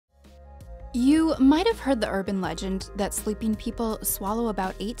You might have heard the urban legend that sleeping people swallow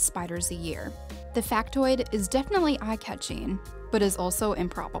about 8 spiders a year. The factoid is definitely eye-catching, but is also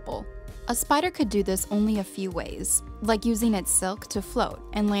improbable. A spider could do this only a few ways, like using its silk to float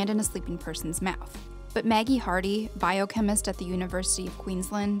and land in a sleeping person's mouth. But Maggie Hardy, biochemist at the University of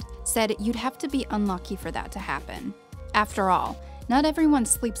Queensland, said you'd have to be unlucky for that to happen. After all, not everyone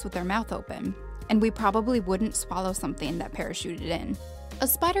sleeps with their mouth open, and we probably wouldn't swallow something that parachuted in. A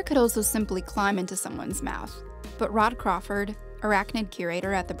spider could also simply climb into someone's mouth, but Rod Crawford, arachnid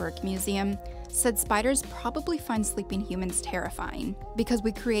curator at the Burke Museum, said spiders probably find sleeping humans terrifying because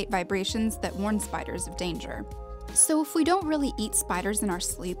we create vibrations that warn spiders of danger. So if we don't really eat spiders in our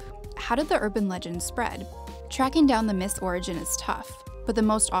sleep, how did the urban legend spread? Tracking down the myth's origin is tough, but the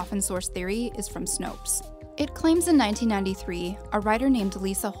most often sourced theory is from Snopes. It claims in 1993, a writer named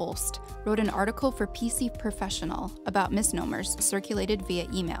Lisa Holst wrote an article for PC Professional about misnomers circulated via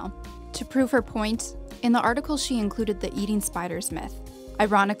email. To prove her point, in the article she included the eating spiders myth.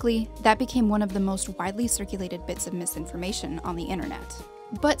 Ironically, that became one of the most widely circulated bits of misinformation on the internet.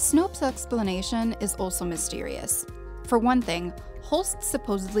 But Snopes' explanation is also mysterious. For one thing, Holst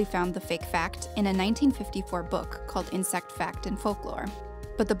supposedly found the fake fact in a 1954 book called Insect Fact and Folklore.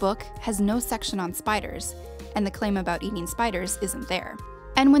 But the book has no section on spiders, and the claim about eating spiders isn't there.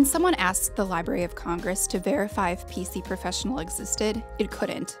 And when someone asked the Library of Congress to verify if PC Professional existed, it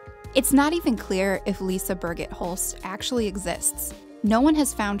couldn't. It's not even clear if Lisa Birgit Holst actually exists. No one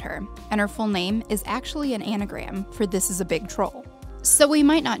has found her, and her full name is actually an anagram for "This is a big troll." So we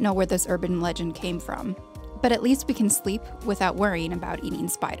might not know where this urban legend came from, but at least we can sleep without worrying about eating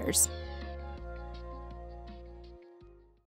spiders.